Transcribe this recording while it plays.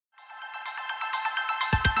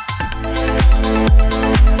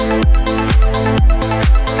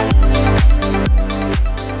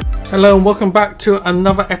Hello and welcome back to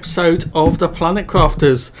another episode of the Planet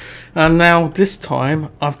Crafters. And now this time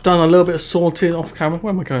I've done a little bit of sorting off camera.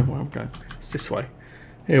 Where am I going? Where am I going? It's this way.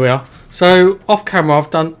 Here we are. So off camera I've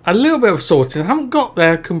done a little bit of sorting. I haven't got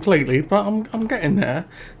there completely, but I'm getting there.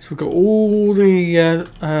 So we've got all the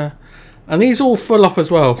and these all full up as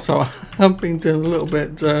well. So I've been doing a little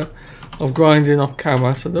bit of grinding off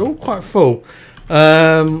camera. So they're all quite full.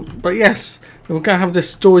 But yes, we're going to have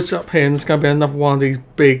this storage up here, and there's going to be another one of these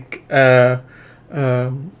big areas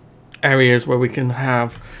where we can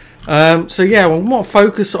have. So yeah, we want to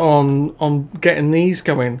focus on getting these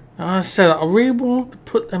going. As I said, I really want to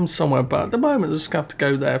put them somewhere, but at the moment, I just have to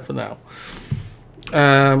go there for now.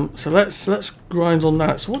 So let's grind on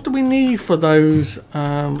that. So what do we need for those?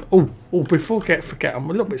 Before I forget, I'm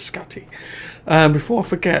a little bit scatty. Before I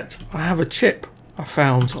forget, I have a chip I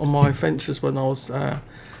found on my adventures when I was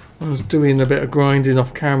doing a bit of grinding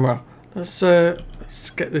off camera. Let's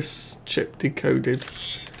get this chip decoded.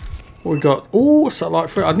 What we got? Oh,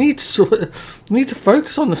 satellite free. I need to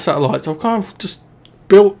focus on the satellites. I've kind of just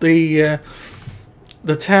built the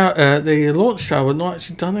tower, the launch tower, not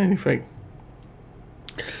actually done anything.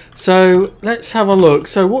 So let's have a look.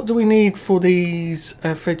 So what do we need for these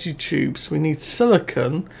veggie tubes? We need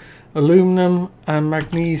silicon, aluminum and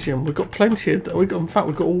magnesium. We've got plenty of that. In fact,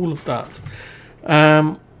 we've got all of that.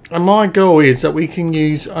 And my goal is that we can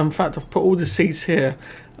use. In fact, I've put all the seeds here.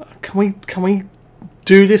 Can we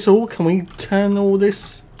do this all? Can we turn all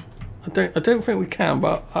this? I don't think we can,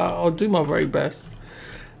 but I'll do my very best.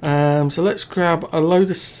 So let's grab a load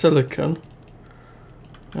of silicon.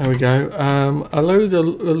 There we go. A load of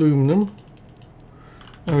aluminum.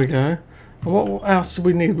 There we go. And what else do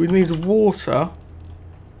we need? We need water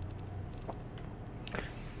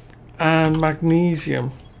and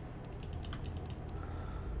magnesium.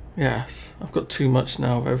 Now I've got too much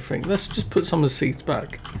now of everything. Let's just put some of the seeds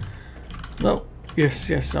back. No,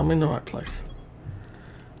 yes, I'm in the right place.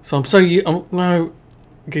 So I'm so used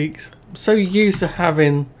to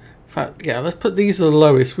having. In fact, yeah, let's put these are the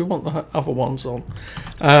lowest. We want the other ones on.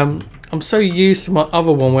 I'm so used to my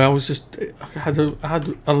other one where I had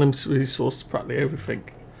unlimited resource to practically everything,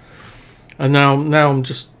 and now I'm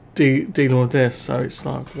just dealing with this. So it's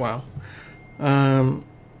like wow.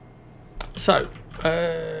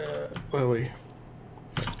 Where are we?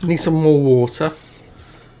 Need some more water.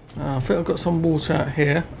 I think I've got some water out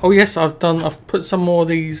here. Oh yes, I've put some more of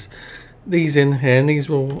these in here, and these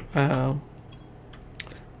will. I'm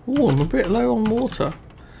a bit low on water.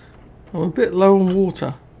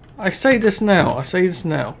 I say this now.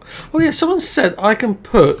 Oh yeah, someone said I can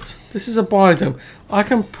put. This is a biodome. I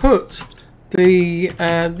can put the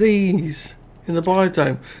these in the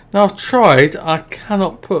biodome. Now I've tried. I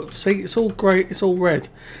cannot put. See, it's all grey. It's all red.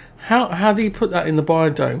 How do you put that in the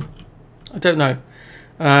biodome? I don't know.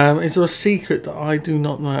 Is there a secret that I do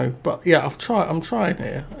not know? But yeah, I'm trying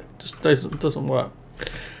here. It just doesn't work.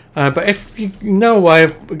 But if you know a way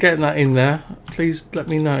of getting that in there, please let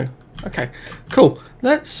me know. Okay, cool.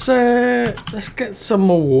 Let's get some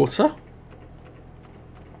more water.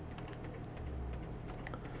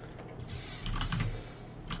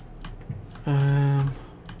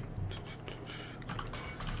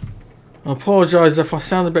 I apologise if I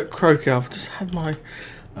sound a bit croaky. I've just had my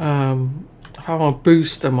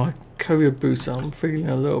booster, my courier booster. I'm feeling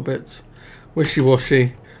a little bit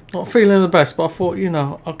wishy-washy. Not feeling the best, but I thought,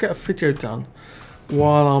 I'll get a video done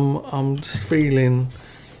while I'm just feeling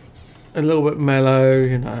a little bit mellow,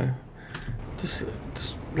 just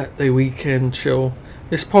let the weekend chill.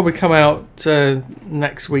 This will probably come out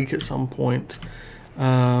next week at some point.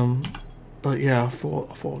 But yeah, I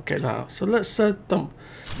thought I'd get that out. So let's dump.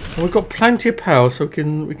 And we've got plenty of power, so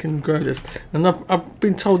we can grow this. And I've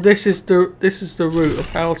been told this is the route of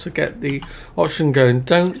how to get the oxygen going.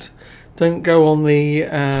 Don't go on the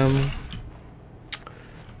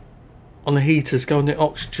heaters. Go on the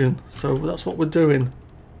oxygen. So that's what we're doing.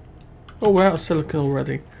 Oh, we're out of silicon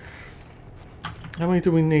already. How many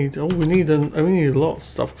do we need? Oh, we need a lot of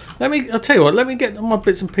stuff. I'll tell you what. Let me get my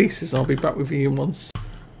bits and pieces. And I'll be back with you in one.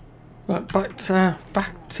 Right, back to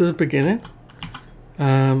the beginning.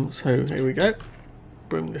 So here we go.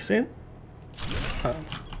 Bring this in.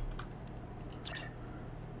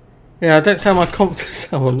 Yeah, I don't sound my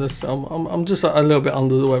confidence on this. I'm just a little bit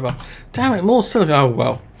under the weather. Damn it, more silicon. Oh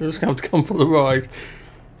well, you're just going to have to come for the ride.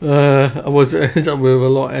 I ended up with a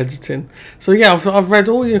lot of editing. So yeah, I've read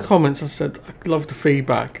all your comments. I said I love the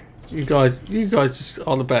feedback. You guys just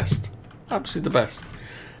are the best. Absolutely the best.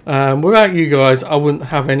 Without you guys, I wouldn't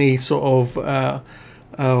have any sort of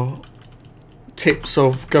tips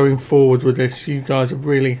of going forward with this. You guys have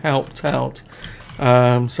really helped out.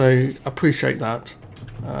 So appreciate that.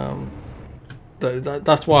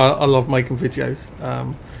 That's why I love making videos.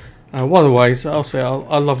 One of the ways I'll say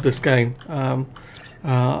I love this game.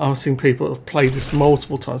 I've seen people that have played this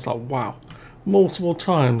multiple times. Like, wow, multiple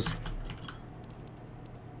times.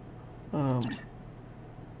 There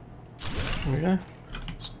we go.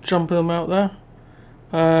 Just jumping them out there.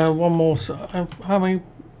 One more. So, how many?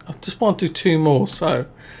 I just want to do 2 more. So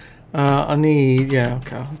I need. Yeah,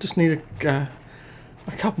 okay. I just need a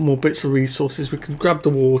couple more bits of resources. We can grab the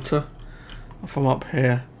water from up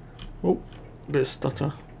here. Oh, a bit of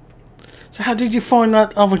stutter. So how did you find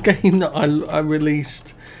that other game that I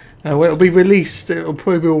released? Well, it'll be released. It'll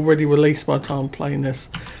probably be already released by the time I'm playing this.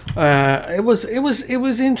 It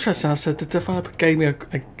was interesting. I said the developer gave me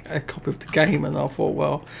a copy of the game, and I thought,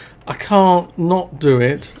 well, I can't not do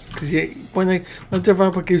it because when the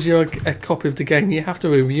developer gives you a copy of the game, you have to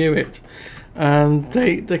review it, and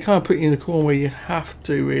they kind of put you in a corner where you have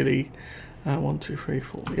to really. 1, 2, 3,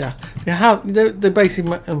 4. Yeah, they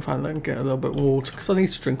basically. In fact, let me get a little bit more water because I need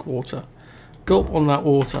to drink water. Gulp on that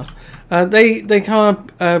water. They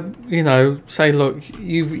kind of you know, say, look,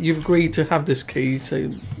 you've agreed to have this key,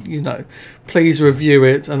 so you know, please review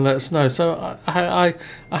it and let us know. So I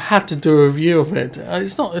had to do a review of it.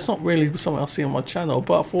 It's not really something I see on my channel,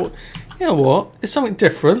 but I thought, you know what, it's something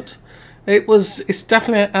different. It's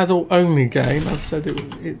definitely an adult only game. As I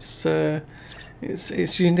said,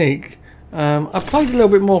 it's unique. I played a little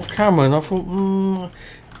bit more off camera, and I thought,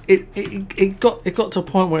 it got to a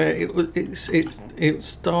point where it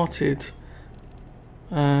started.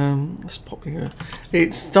 Let's pop here.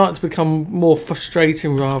 It started to become more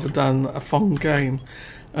frustrating rather than a fun game,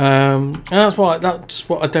 and that's what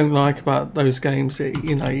I don't like about those games.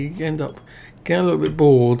 You know, you end up getting a little bit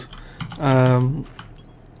bored.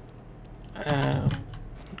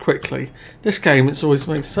 Quickly. This game, it's always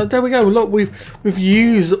makes. So there we go. Look, we've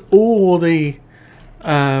used all the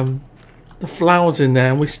flowers in there,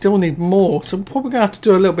 and we still need more. So I'm probably gonna have to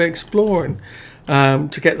do a little bit of exploring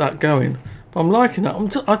to get that going. But I'm liking that.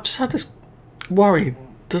 I just had this worry.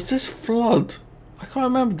 Does this flood? I can't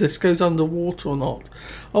remember if this goes underwater or not.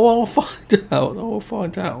 Oh, I'll find out. I will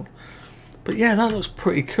find out. But yeah, that looks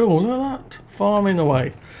pretty cool. Look at that, farming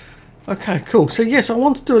away. Okay, cool. So yes, I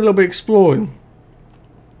want to do a little bit of exploring.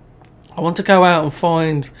 I want to go out and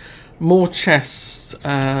find more chests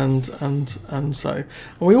and so. And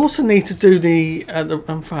we also need to do the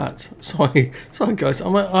in fact, sorry guys,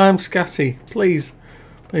 I am scatty. Please.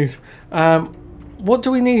 What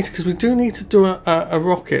do we need? Because we do need to do a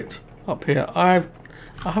rocket up here. I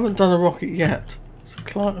haven't done a rocket yet. So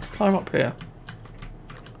let's climb up here.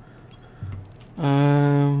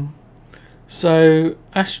 So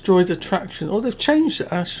asteroid attraction. Oh, they've changed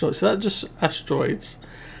the asteroids. So that's just asteroids.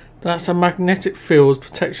 That's a magnetic field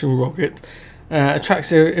protection rocket.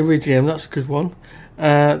 Attracts iridium. That's a good one.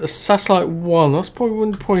 The satellite 1. That's probably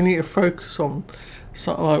one you need to focus on.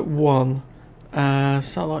 Satellite 1.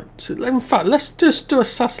 Satellite 2. In fact, let's just do a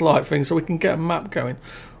satellite thing so we can get a map going.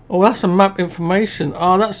 Oh, that's a map information.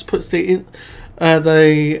 Oh, that puts the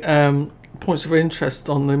points of interest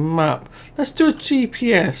on the map. Let's do a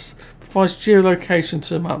GPS. Provides geolocation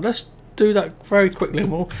to the map. Let's do that very quickly.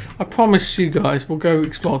 I promise you guys we'll go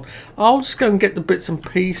explore. I'll just go and get the bits and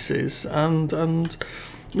pieces, and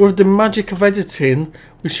with the magic of editing,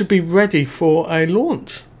 we should be ready for a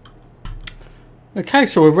launch. Okay,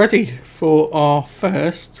 so we're ready for our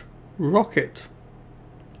first rocket.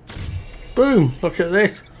 Boom! Look at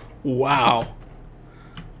this. Wow,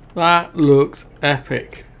 that looks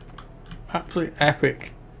epic. Absolutely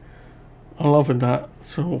epic. I'm loving that.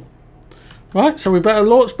 So right, so we better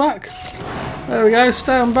launch back. There we go,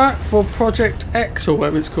 stand back for Project X, or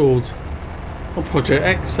whatever it's called. Or Project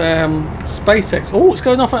X, SpaceX. Oh, it's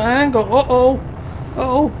going off at an angle.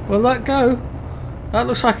 Uh-oh, will that go? That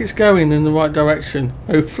looks like it's going in the right direction,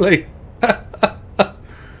 hopefully. I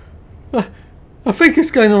think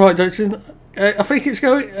it's going in the right direction. I think it's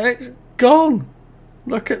gone.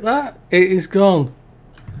 Look at that, it is gone.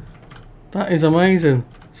 That is amazing.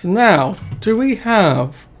 So now, do we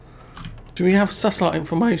have satellite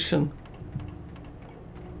information?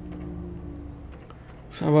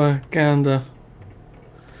 Let's have a gander.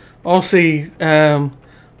 Obviously, I'm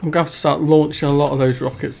going to have to start launching a lot of those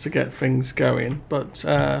rockets to get things going. But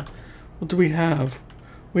what do we have?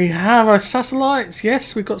 We have our satellites.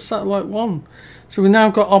 Yes, we've got satellite 1. So we've now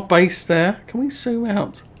got our base there. Can we zoom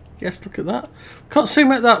out? Yes, look at that. Can't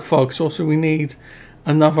zoom out that far because also we need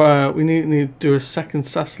another. We need to do a second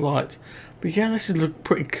satellite. But yeah, this is look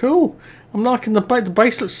pretty cool. I'm liking the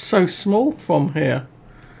base looks so small from here.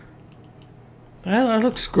 Yeah, that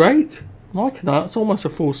looks great. liking that. It's almost a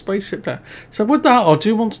full spaceship there. So with that, I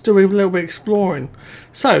do want to do a little bit of exploring.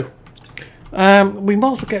 So we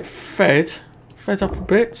might as well get fed up a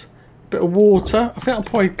bit of water. I think I'm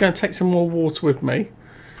probably going to take some more water with me.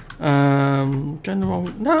 Going the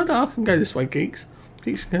wrong. No, I can go this way, geeks.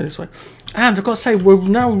 Geeks can go this way. And I've got to say, we're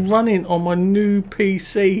now running on my new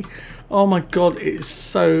PC. Oh my god, it's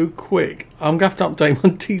so quick. I'm going to have to update my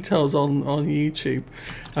details on YouTube.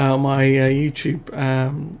 My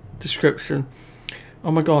YouTube description.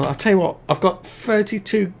 Oh my god, I'll tell you what, I've got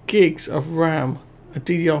 32 gigs of RAM, a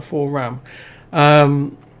DDR4 RAM.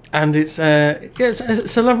 And it's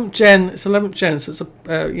 11th gen. It's 11th gen, so it's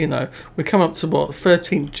you know, we come up to what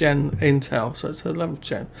 13th gen Intel, so it's 11th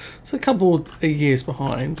gen. So a couple of years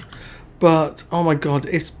behind, but oh my god,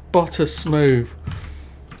 it's butter smooth.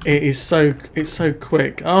 It's so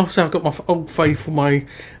quick. Also, I've got my old faithful, my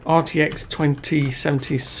RTX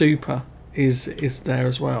 2070 Super is there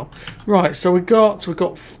as well. Right, so we got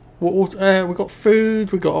water, we got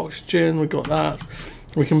food, we got oxygen, we got that.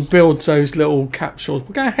 We can build those little capsules.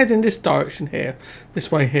 We're going to head in this direction here.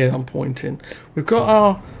 This way here I'm pointing. We've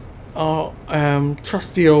got our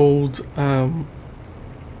trusty old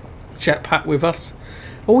jetpack with us.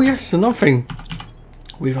 Oh yes, another thing.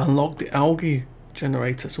 We've unlocked the algae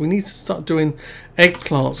generator. So we need to start doing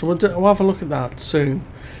eggplants. So we'll have a look at that soon.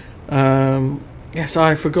 Yes,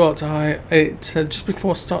 I forgot. Just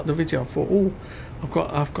before I start the video, I thought, oh,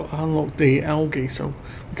 I've got to unlock the algae. So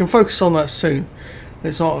we can focus on that soon.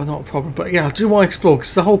 It's not a problem, but yeah, I do want to explore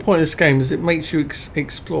because the whole point of this game is it makes you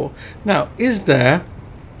explore. Now, is there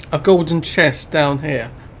a golden chest down here?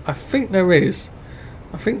 I think there is.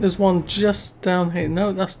 I think there's one just down here.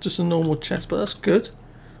 No, that's just a normal chest, but that's good.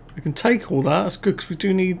 We can take all that. That's good because we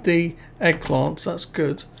do need the eggplants. That's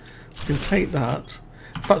good. We can take that.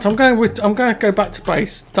 In fact, I'm going to go back to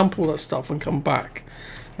base, dump all that stuff, and come back.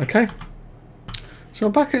 Okay. So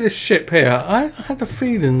I'm back at this ship here. I had a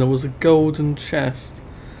feeling there was a golden chest.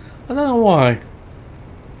 I don't know why.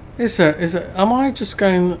 Is there? Am I just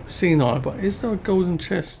going senile? But is there a golden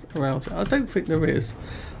chest around it? I don't think there is.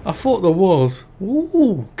 I thought there was.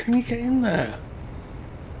 Ooh, can you get in there?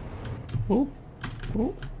 Oh,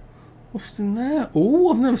 what's in there? Ooh,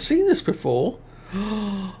 I've never seen this before.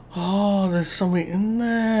 Oh, there's something in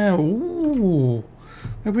there. Ooh.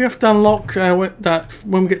 Maybe we have to unlock that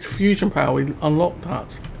when we get to fusion power. We unlock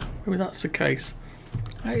that. Maybe that's the case.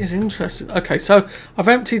 That is interesting. Okay, so I've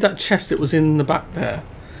emptied that chest that was in the back there,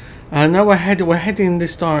 and now we're heading in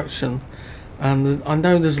this direction. And I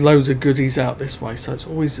know there's loads of goodies out this way, so it's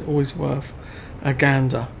always worth a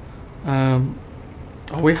gander. Oh,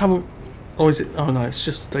 we haven't. Or is it? Oh no, it's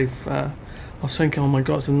just they've. I was thinking, oh my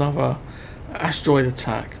god, it's another asteroid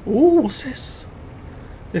attack. Ooh, what's this?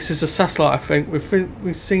 This is a satellite, I think. We've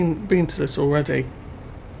been to this already.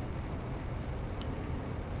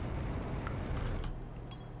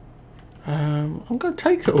 I'm going to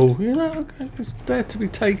take it all. You know, it's there to be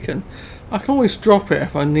taken. I can always drop it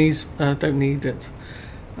if I don't need it.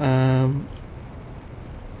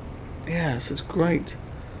 Yes, it's great.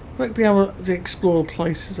 Great to be able to explore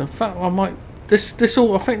places. In fact, I might. I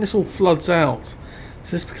think this all floods out.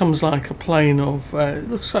 So this becomes like a plane of. It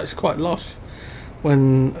looks actually quite lush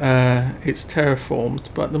when it's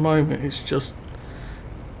terraformed, but at the moment it's just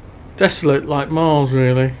desolate like Mars,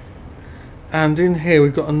 really. And in here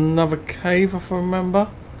we've got another cave, if I remember.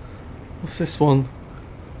 What's this one?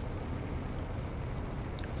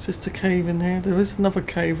 Is this the cave in here? There is another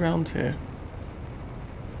cave around here.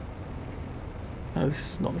 No,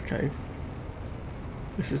 this is not the cave.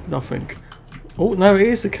 This is nothing. Oh no, it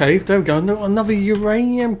is the cave. There we go. No, another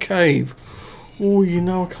uranium cave. Oh, you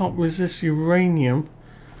know I can't resist uranium.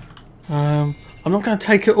 I'm not going to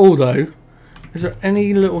take it all though. Is there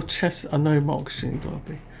any little chest? I know my oxygen. You got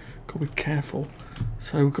to be careful.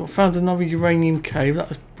 So we've found another uranium cave. That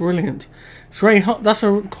is brilliant. It's very hard. That's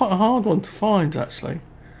quite a hard one to find actually.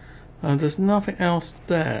 There's nothing else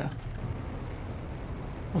there.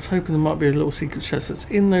 I was hoping there might be a little secret chest that's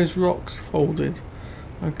in those rocks folded.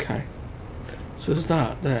 Okay. So there's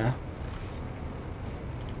that there.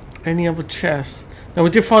 Any other chests? Now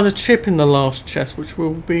we did find a chip in the last chest which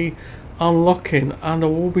we'll be unlocking, and I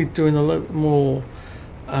will be doing a little bit more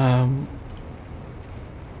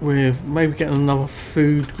with maybe getting another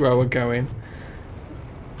food grower going.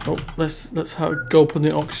 Oh, let's have a gulp on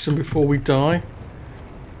the oxygen before we die.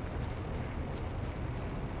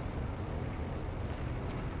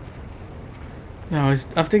 Now I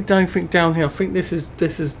don't think down here. I think this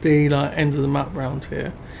is the like end of the map round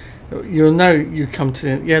here. You'll know you come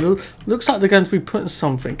to. Yeah, looks like they're going to be putting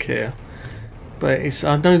something here, but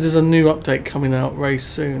I know there's a new update coming out very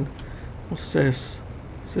soon. What's this?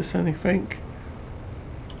 Is this anything?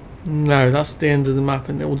 No, that's the end of the map,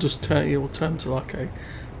 and it will just turn. It will turn to like a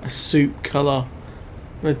soup colour,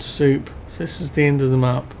 red soup. So this is the end of the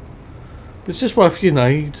map. But it's just worth, you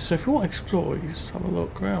know. So if you want to explore, you just have a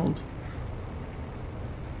look around.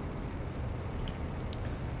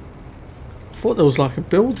 I thought there was like a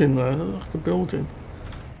building there, like a building.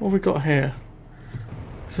 What have we got here?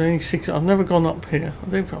 Is there any secret? I've never gone up here. I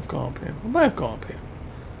don't think I've gone up here. I may have gone up here.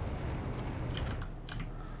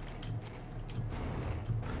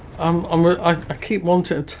 I keep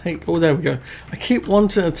wanting to take. Oh, there we go. I keep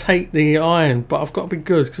wanting to take the iron, but I've got to be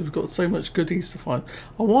good because we've got so much goodies to find.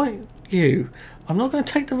 I want you. I'm not going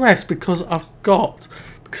to take the rest because I've got.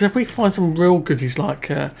 Because if we find some real goodies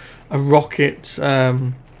like a rocket,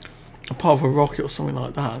 a part of a rocket or something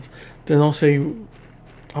like that, then obviously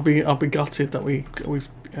I'll be gutted that we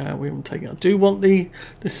haven't taken it. I do want the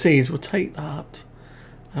seeds. We'll take that.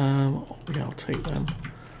 Yeah, I'll take them.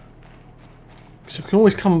 So we can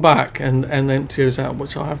always come back and empty those out,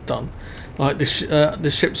 which I have done. Like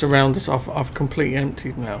the ships around us, I've completely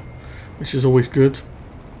emptied now, which is always good.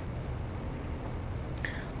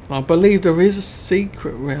 I believe there is a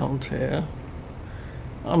secret round here.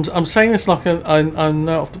 I'm saying this like I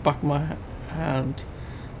know off the back of my hand.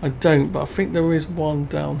 I don't, but I think there is one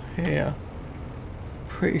down here.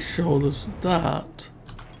 Pretty sure there's that.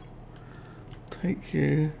 Take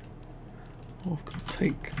you. Oh, I've got to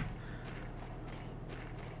take.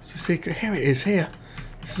 It's a secret. Here it is. Here.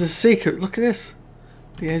 This is a secret. Look at this.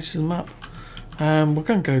 The edge of the map. We're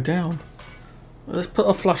going to go down. Let's put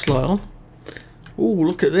our flashlight on. Oh,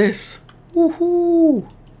 look at this.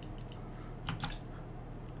 Woohoo!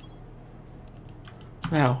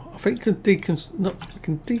 Now, I think we can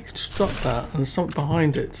deconstruct that, and there's something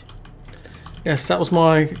behind it. Yes, that was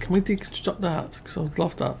my. Can we deconstruct that? Because I would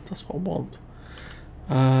love that. That's what I want.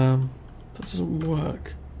 That doesn't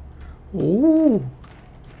work. Ooh!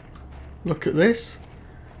 Look at this.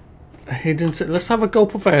 A hidden. Let's have a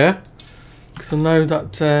gulp of air, because I know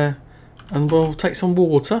that. And we'll take some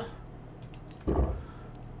water.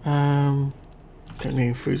 Don't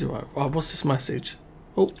need food. Right. What's this message?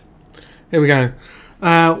 Oh, here we go.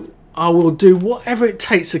 I will do whatever it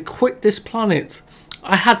takes to quit this planet.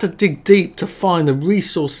 I had to dig deep to find the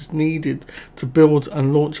resources needed to build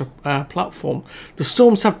and launch a platform. The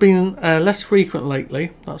storms have been less frequent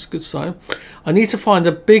lately. That's a good sign. I need to find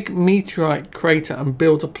a big meteorite crater and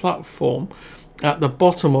build a platform at the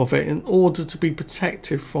bottom of it in order to be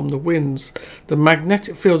protected from the winds. The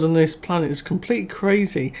magnetic field on this planet is completely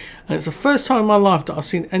crazy, and it's the first time in my life that I've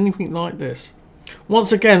seen anything like this.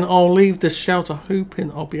 Once again, I'll leave this shelter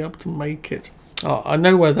hoping I'll be able to make it. Oh, I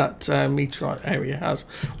know where that meteorite area has.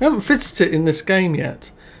 We haven't visited it in this game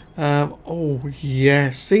yet. Oh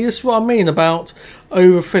yes, see, this is what I mean about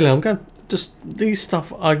overfilling. I'm going to just these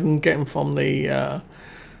stuff I can get them from the.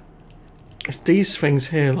 It's these things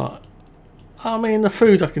here, like. I mean, the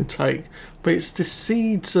food I can take, but it's the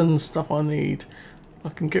seeds and stuff I need. I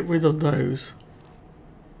can get rid of those.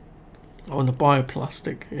 Oh, and the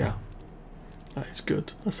bioplastic, yeah. That is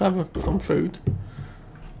good. Let's have some food.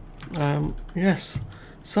 Yes.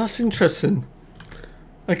 So that's interesting.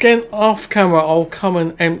 Again, off camera, I'll come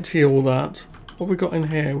and empty all that. What have we got in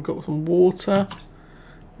here? We've got some water.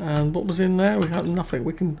 And what was in there? We have nothing.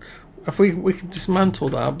 We can, if we can dismantle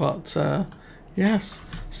that, but yes.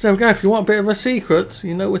 So there we go. If you want a bit of a secret,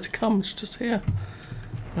 you know where to come. It's just here.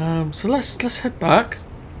 So let's head back.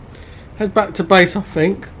 Head back to base, I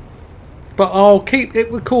think. But I'll keep it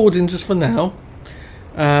recording just for now.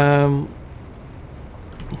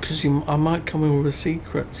 Because I might come in with a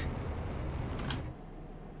secret.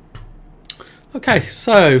 Okay,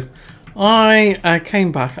 so I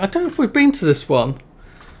came back. I don't know if we've been to this one,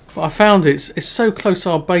 but I found it's so close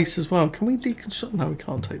to our base as well. Can we deconstruct? No, we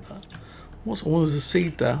can't take that. What's all? There's a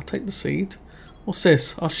seed there. I'll take the seed. What's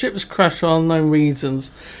this? Our ship has crashed for unknown reasons.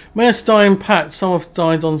 May have died in impact. Some have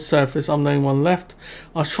died on the surface. I'm the only one left.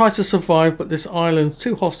 I tried to survive, but this island's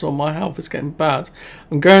too hostile. My health is getting bad.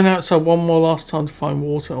 I'm going outside one more last time to find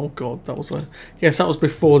water. Oh god, that was a... Yes, that was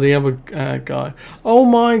before the other guy. Oh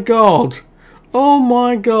my god. Oh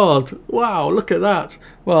my god. Wow, look at that.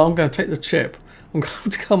 Well, I'm going to take the chip. I'm going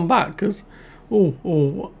to come back because...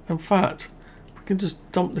 Oh, in fact, we can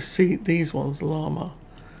just dump the seed. These ones, llama.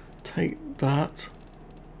 Take that.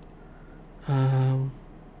 Oh,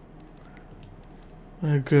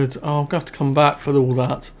 good. Oh, I'm going to have to come back for all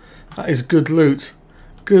that. That is good loot.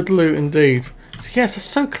 Good loot indeed. So yes, it's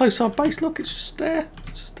so close to our base. Look, it's just there.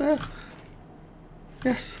 It's just there.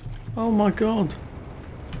 Yes. Oh my god.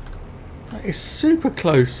 That is super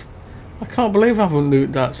close. I can't believe I haven't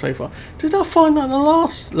looted that so far. Did I find that in the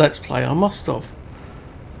last Let's Play? I must have.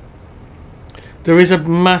 There is a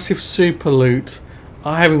massive super loot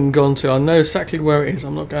I haven't gone to. I know exactly where it is.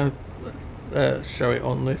 I'm not going to show it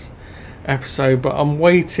on this episode, but I'm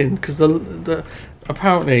waiting because the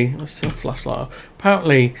apparently, let's see a flashlight off.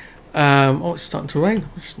 Apparently, oh, it's starting to rain,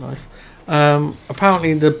 which is nice.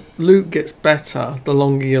 Apparently the loot gets better the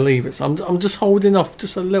longer you leave it. So I'm just holding off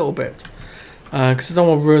just a little bit because I don't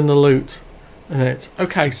want to ruin the loot. And it's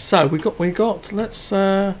okay. So we got. Let's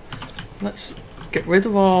get rid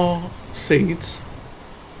of our seeds.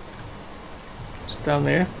 It's down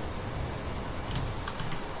there.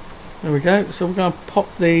 There we go. So we're going to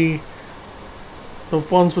pop the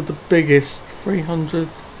ones with the biggest 300,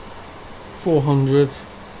 400.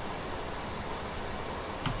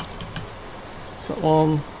 So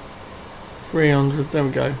on 300. There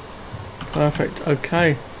we go. Perfect.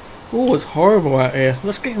 Okay. Oh, it's horrible out here.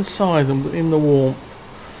 Let's get inside and in the warmth.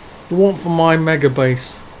 The warmth of my mega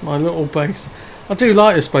base, my little base. I do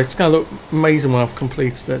like this base. It's going to look amazing when I've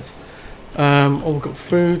completed it. Oh, we've got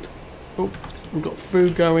food. Oh, we've got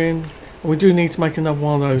food going. And we do need to make another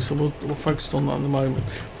one of those, so we'll focus on that in a moment.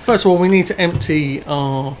 First of all, we need to empty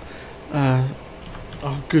our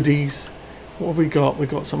goodies. What have we got? We've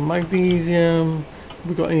got some magnesium. Have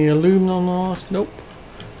we got any aluminum on us? Nope.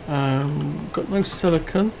 Got no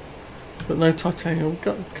silicon. Got no titanium. We've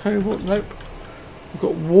got cobalt. Nope. We've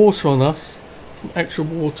got water on us. Some extra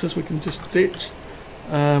waters we can just ditch.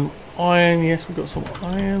 Iron. Yes, we've got some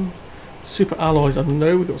iron. Super alloys. I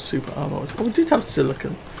know we've got super alloys. Oh, we did have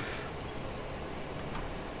silicon.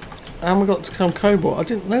 And we got some cobalt. I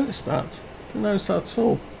didn't notice that. Didn't notice that at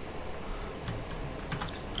all.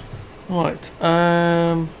 Right.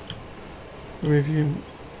 Iridium.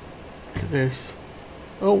 Look at this.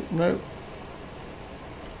 Oh no.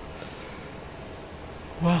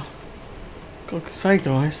 Well, gotta say,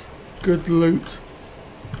 guys, good loot.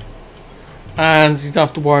 And you don't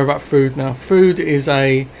have to worry about food now. Food is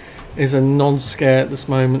a non-scare at this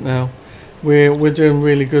moment now. We're doing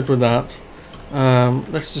really good with that.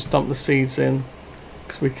 Let's just dump the seeds in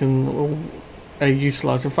because we can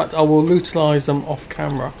utilize. In fact, I will utilize them off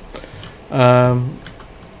camera. Now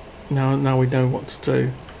we know what to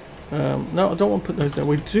do. No, I don't want to put those in.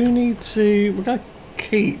 We do need to. We're going to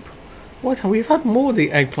keep. What? We've had more of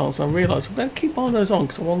the eggplants than I realised. I'm going to keep one of those on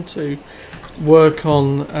because I want to work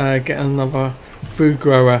on getting another food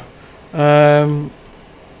grower. Bio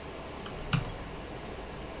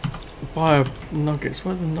nuggets.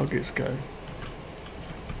 Where do the nuggets go?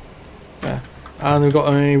 There. And we've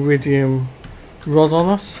got an iridium rod on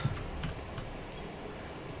us.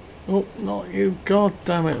 Oh, not you. God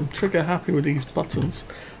damn it. I'm trigger happy with these buttons.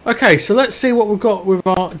 Okay, so let's see what we've got with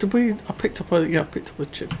our... I picked up a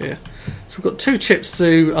chip here. So we've got 2 chips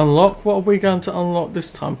to unlock. What are we going to unlock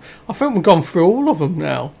this time? I think we've gone through all of them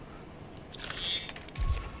now.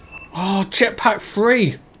 Oh, jetpack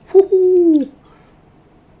 3. Woohoo!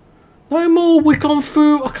 No more. We've gone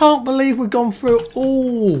through... I can't believe we've gone through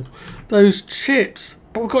all those chips.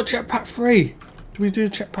 But we've got jetpack 3. Do we do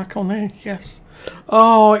jetpack on here? Yes.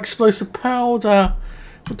 Oh, explosive powder.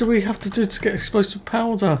 What do we have to do to get explosive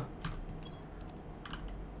powder?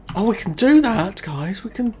 Oh, we can do that, guys. We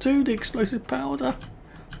can do the explosive powder.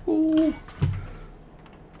 Ooh.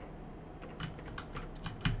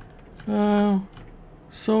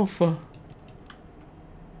 Sulfur.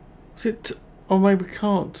 Is it... Oh, maybe we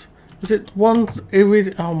can't. Is it one...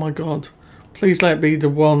 Oh, my God. Please let it be the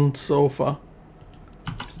one sulfur.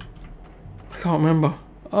 I can't remember.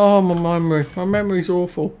 Oh, my memory. My memory's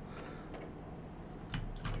awful.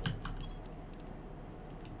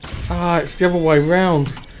 Ah, it's the other way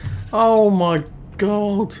round. Oh my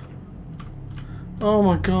God. Oh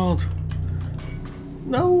my God.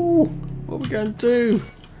 No. What are we going to do?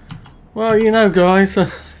 Well, you know, guys, I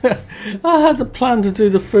had the plan to do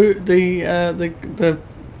the food, the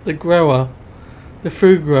grower, the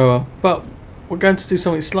food grower, but we're going to do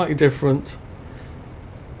something slightly different.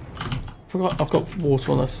 Forgot I've got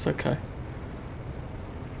water on us. Okay.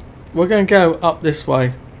 We're going to go up this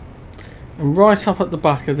way. And right up at the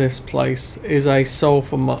back of this place is a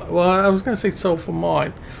sulfur mine. Well, I was going to say sulfur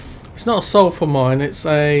mine. It's not a sulfur mine. It's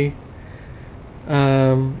a...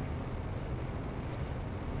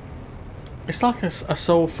 it's like a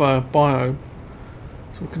sulfur biome.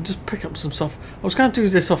 So we can just pick up some stuff. I was going to do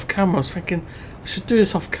this off camera. I was thinking I should do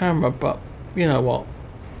this off camera. But you know what?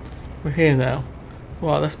 We're here now.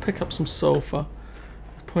 Right, let's pick up some sulfur.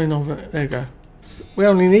 Putting over... There you go. We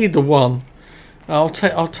only need the one. I'll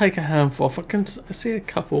take a handful. If I can see a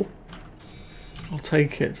couple, I'll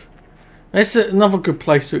take it. This is another good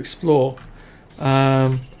place to explore.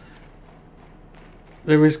 There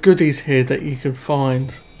is goodies here that you can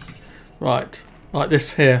find. Right, like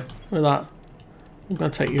this here. Look at that. I'm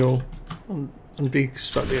going to take your and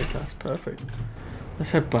deconstruct the egg. That's perfect.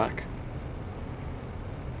 Let's head back.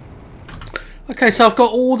 Okay, so I've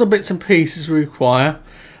got all the bits and pieces we require.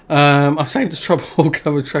 I saved the trouble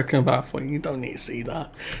going trekking about for you. You don't need to see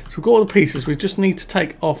that. So we've got all the pieces. We just need to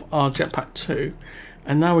take off our jetpack 2.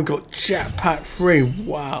 And now we've got jetpack 3.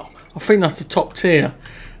 Wow. I think that's the top tier.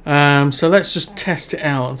 So let's just test it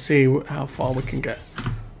out and see how far we can get.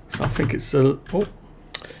 So I think it's a... Oh,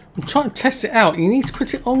 I'm trying to test it out. You need to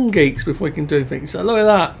put it on, geeks, before you can do anything. So look at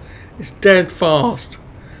that. It's dead fast.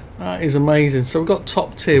 That is amazing. So we've got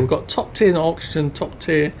top tier. We've got top tier in oxygen, top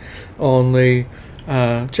tier on the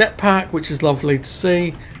jetpack, which is lovely to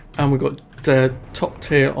see. And we've got the top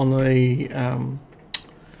tier on the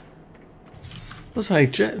let's say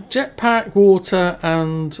jetpack, water,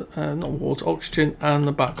 and not water, oxygen, and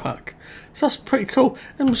the backpack. So that's pretty cool.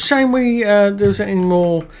 And it's a shame we there wasn't any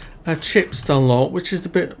more chips to unlock, which is a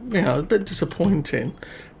bit, you know, a bit disappointing.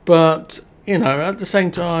 But you know, at the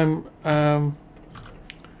same time,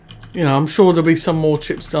 you know, I'm sure there'll be some more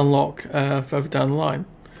chips to unlock further down the line.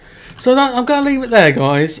 So that, I'm going to leave it there,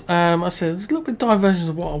 guys. I said there's a little bit of diversion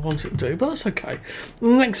of what I wanted to do, but that's okay. In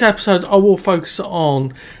the next episode, I will focus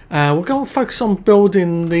on. We're going to focus on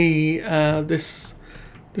building the this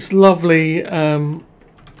lovely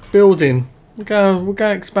building. We're going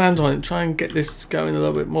to expand on it, try and get this going a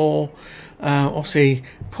little bit more. Obviously,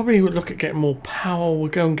 probably look at getting more power. We'll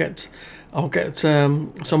go and get. I'll get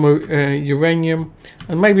some uranium,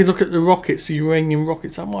 and maybe look at the rockets, the uranium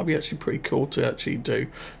rockets. That might be actually pretty cool to actually do,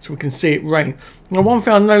 so we can see it rain. Now, one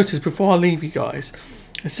thing I noticed before I leave you guys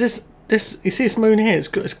is this. You see this moon here?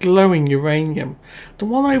 It's glowing uranium. The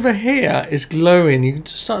one over here is glowing. You can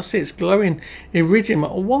just start to see it's glowing iridium.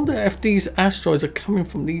 I wonder if these asteroids are coming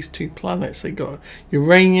from these two planets. They got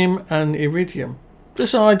uranium and iridium.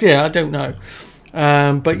 Just an idea. I don't know.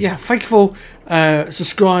 But yeah, thank you for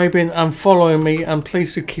subscribing and following me, and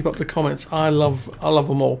please do keep up the comments. I love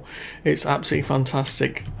them all. It's absolutely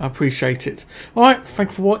fantastic. I appreciate it. Alright, thank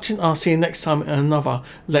you for watching. I'll see you next time in another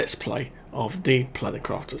Let's Play of the Planet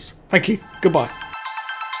Crafters. Thank you. Goodbye.